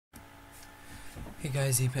Hey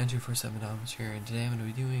guys, epan247 here, and today I'm going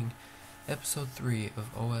to be doing episode 3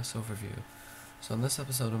 of OS Overview. So in this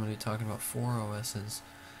episode I'm going to be talking about 4 OSs,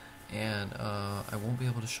 and I won't be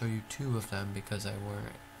able to show you 2 of them because I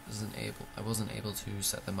wasn't able to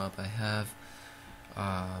set them up. I have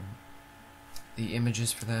the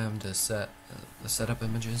images for them to set the setup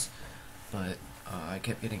images, but I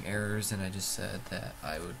kept getting errors and I just said that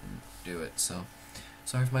I wouldn't do it. So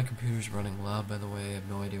sorry if my computer's running loud, by the way. I have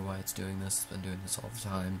no idea why it's doing this. It's been doing this all the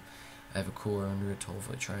time. I have a cooler under it to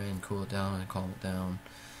hopefully try and cool it down and calm it down.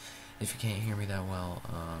 If you can't hear me that well,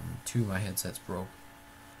 2 of my headsets broke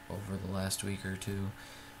over the last week or 2,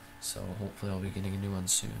 so hopefully I'll be getting a new one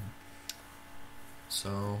soon.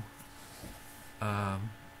 So,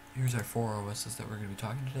 here's our 4 OSs that we're going to be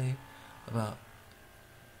talking today about.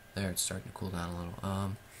 There, it's starting to cool down a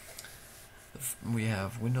little. We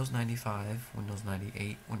have Windows 95, Windows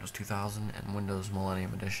 98, Windows 2000, and Windows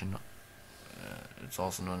Millennium Edition. It's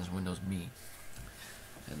also known as Windows Me.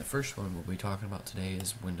 And the first one we'll be talking about today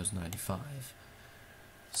is Windows 95.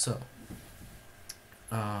 So,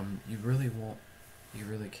 you really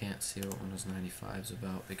can't see what Windows 95 is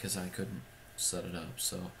about because I couldn't set it up.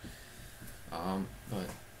 So, but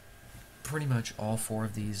pretty much all 4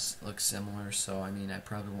 of these look similar. So, I mean, I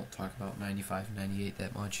probably won't talk about 95 and 98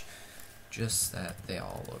 that much. Just that they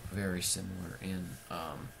all look very similar in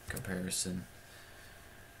comparison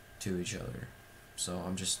to each other. So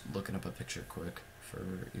I'm just looking up a picture quick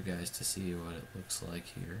for you guys to see what it looks like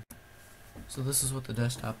here. So this is what the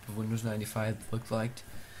desktop of Windows 95 looked like.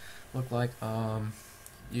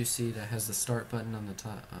 You see that has the start button on the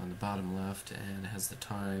top, on the bottom left, and it has the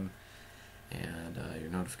time and your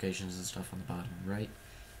notifications and stuff on the bottom right.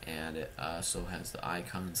 And it also has the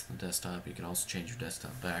icons on the desktop. You can also change your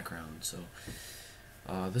desktop background. So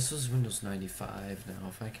this is Windows 95. Now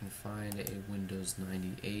if I can find a Windows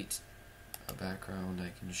 98 background, I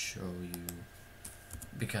can show you,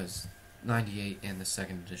 because 98 and the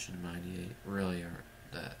second edition of 98 really aren't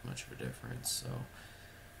that much of a difference. So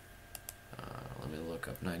let me look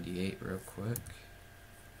up 98 real quick.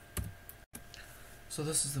 So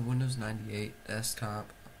this is the Windows 98 desktop.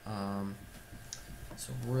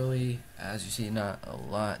 So really, as you see, not a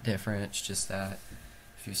lot different. It's just that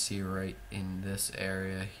if you see right in this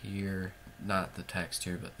area here, not the text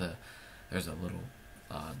here, but there's a little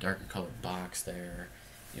darker colored box there.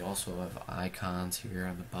 You also have icons here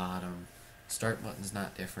on the bottom. Start button's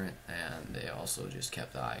not different, and they also just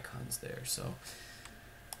kept the icons there.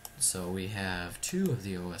 So we have 2 of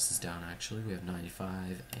the OSs down actually. We have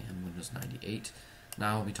 95 and Windows 98.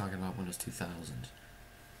 Now we'll be talking about Windows 2000.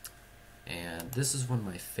 And this is one of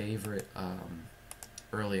my favorite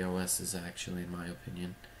early OSs, actually, in my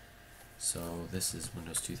opinion. So this is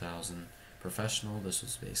Windows 2000 Professional. This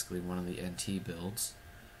was basically one of the NT builds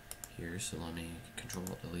here. So let me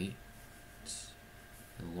Control-Delete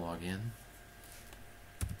and log in.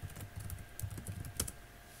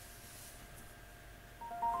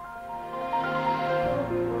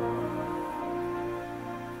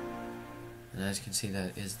 And as you can see,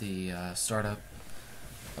 that is the startup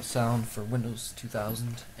sound for Windows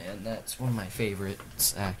 2000, and that's one of my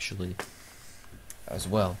favorites actually as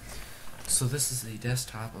well. So this is the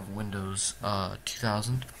desktop of Windows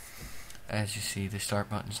 2000. As you see, the start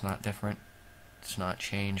button's not different. It's not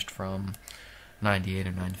changed from 98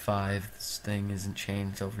 or 95. This thing isn't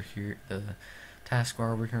changed over here. The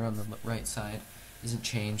taskbar over here on the right side isn't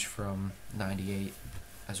changed from 98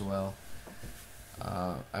 as well.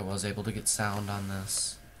 I was able to get sound on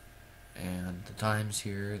this, and the times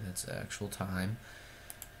here, that's the actual time,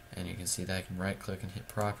 and you can see that I can right click and hit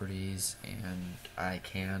properties, and I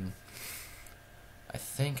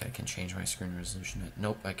think I can change my screen resolution.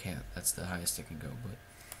 Nope, I can't. That's the highest it can go, but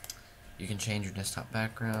you can change your desktop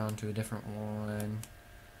background to a different one.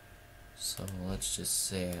 So let's just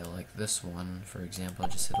say I like this one, for example. I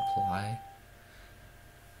just hit apply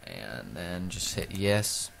and then just hit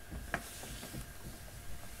yes,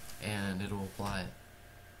 and it'll apply it.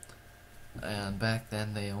 And back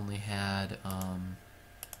then they only had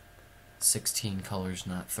 16 colors,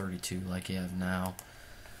 not 32 like you have now,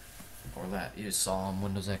 or that you saw on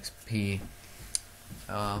Windows XP.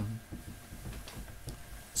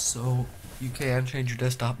 So you can change your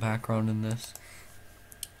desktop background in this,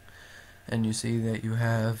 and you see that you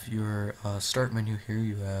have your start menu here.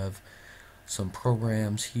 You have some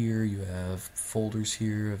programs here, you have folders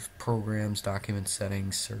here of programs, document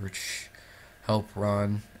settings, search, help,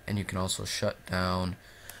 run, and you can also shut down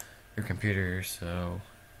your computer. So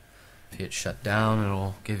if you hit shut down,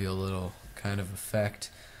 it'll give you a little kind of effect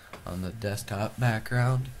on the desktop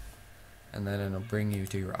background, and then it'll bring you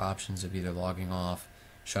to your options of either logging off,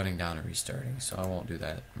 shutting down and restarting, so I won't do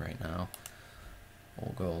that right now.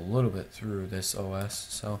 We'll go a little bit through this OS.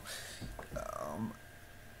 So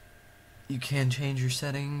you can change your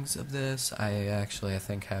settings of this. I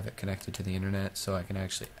think have it connected to the internet, so I can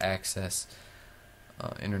actually access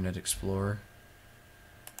Internet Explorer,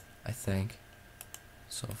 I think.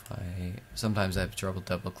 So sometimes I have trouble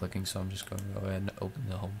double clicking, so I'm just going to go ahead and open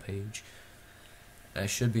the home page. I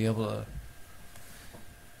should be able to,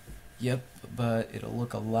 yep, but it'll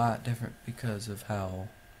look a lot different because of how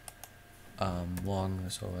long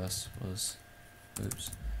this OS was.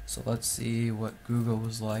 Oops. So let's see what Google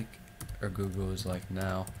was like, or Google is like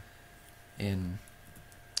now in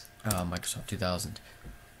Microsoft 2000.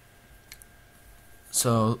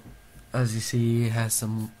 So as you see, it has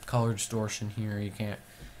some color distortion here.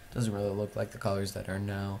 Doesn't really look like the colors that are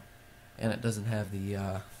now, and it doesn't have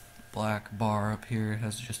the black bar up here. It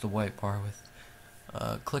has just a white bar with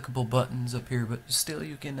clickable buttons up here, but still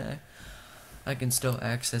I can still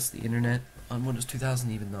access the internet on Windows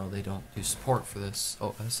 2000, even though they don't do support for this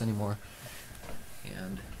OS anymore,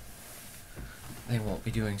 and they won't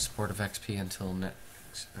be doing support of XP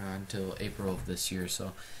until April of this year.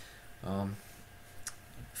 So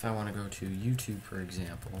if I want to go to YouTube, for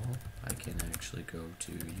example, I can actually go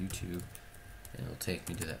to YouTube and it'll take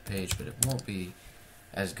me to that page, but it won't be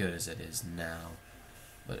as good as it is now.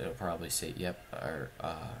 But it'll probably say, yep,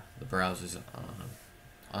 the browser's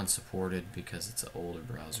unsupported because it's an older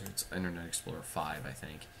browser. It's Internet Explorer 5, I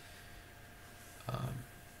think.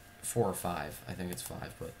 4 or 5, I think it's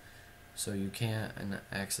 5. But so you can't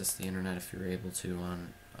access the internet if you're able to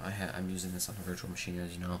on. I'm using this on a virtual machine,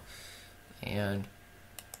 as you know, and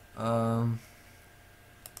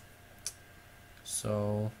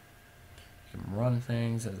so you can run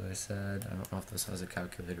things, as I said. I don't know if this has a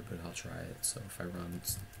calculator, but I'll try it. So if I run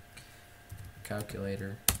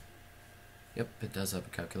calculator, yep, it does have a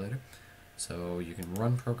calculator. So you can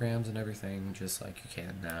run programs and everything just like you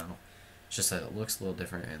can now. It's just that it looks a little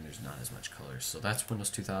different and there's not as much colors. So that's Windows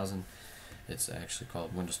 2000. It's actually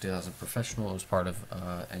called Windows 2000 Professional. It was part of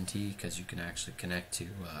NT because you can actually connect to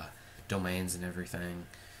domains and everything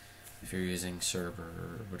if you're using server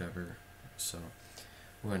or whatever. So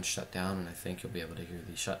we're going to shut down, and I think you'll be able to hear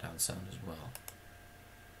the shutdown sound as well.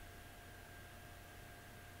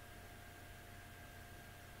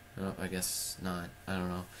 No, I guess not. I don't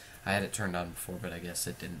know. I had it turned on before, but I guess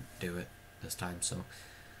it didn't do it this time. So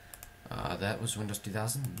that was Windows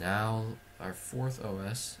 2000. Now our fourth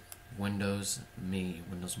OS, Windows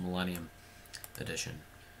Millennium Edition.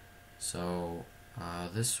 So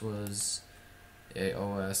this was a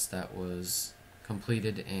OS that was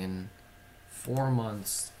completed in 4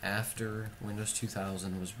 months after Windows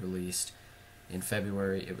 2000 was released. In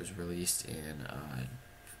February, it was released in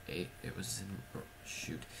it was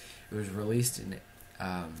released in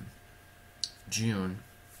June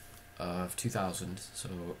of 2000. So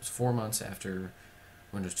it was 4 months after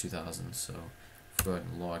Windows 2000. So I'll go ahead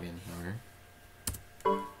and log in here.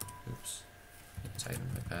 Oops. Type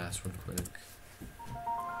in my password quick.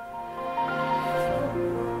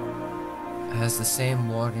 It has the same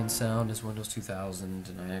login sound as Windows 2000,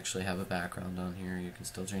 and I actually have a background on here. You can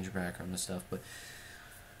still change your background and stuff, but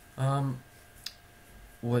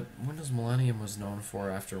what Windows Millennium was known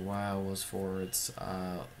for after a while was for its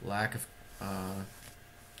lack of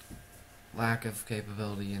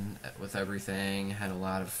capability with everything. It had a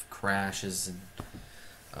lot of crashes, and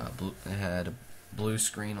it had a blue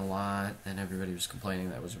screen a lot, and everybody was complaining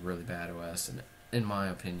that was a really bad OS. And in my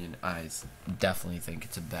opinion, I definitely think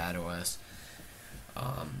it's a bad OS.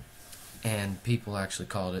 And people actually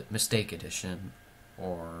called it Mistake Edition,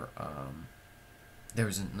 or there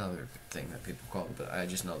was another thing that people called it, but I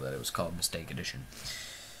just know that it was called Mistake Edition.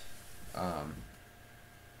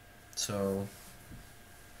 So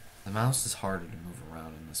the mouse is harder to move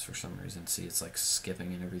around in this for some reason. See, it's like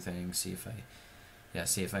skipping and everything. See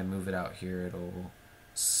if I move it out here, it'll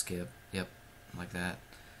skip. Yep, like that.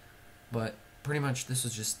 But pretty much this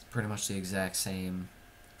is just pretty much the exact same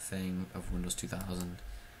thing of Windows 2000,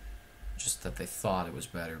 just that they thought it was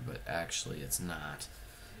better, but actually it's not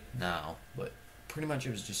now. But pretty much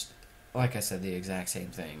it was just, like I said, the exact same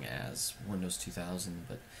thing as Windows 2000,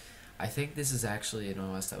 but I think this is actually an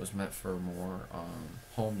OS that was meant for more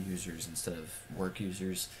home users instead of work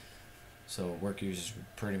users. So work users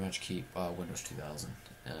would pretty much keep Windows 2000.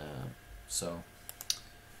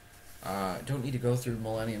 Don't need to go through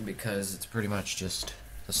Millennium because it's pretty much just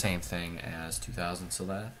the same thing as 2000. So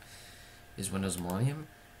that is Windows Millennium,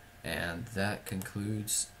 and that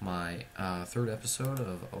concludes my third episode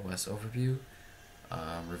of OS Overview,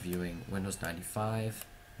 reviewing Windows 95,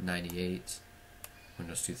 98,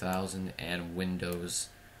 Windows 2000, and Windows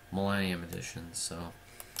Millennium Edition. So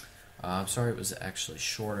I'm sorry it was actually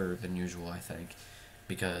shorter than usual, I think,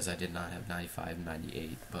 because I did not have 95 and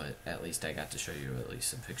 98, but at least I got to show you at least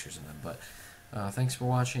some pictures of them. But thanks for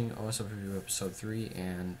watching OS Overview Episode 3,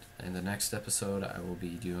 and in the next episode I will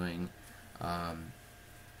be doing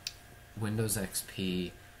Windows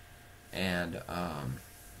XP and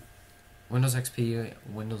Windows XP,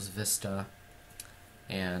 Windows Vista,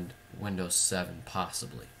 and Windows 7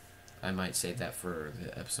 possibly. I might save that for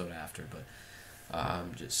the episode after,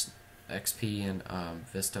 but just XP and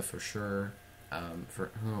Vista for sure. For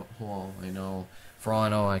all I know,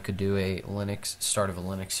 I could do a start of a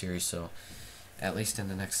Linux series. So at least in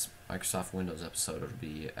the next Microsoft Windows episode, it'll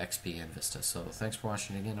be XP and Vista. So thanks for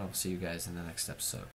watching again. I'll see you guys in the next episode.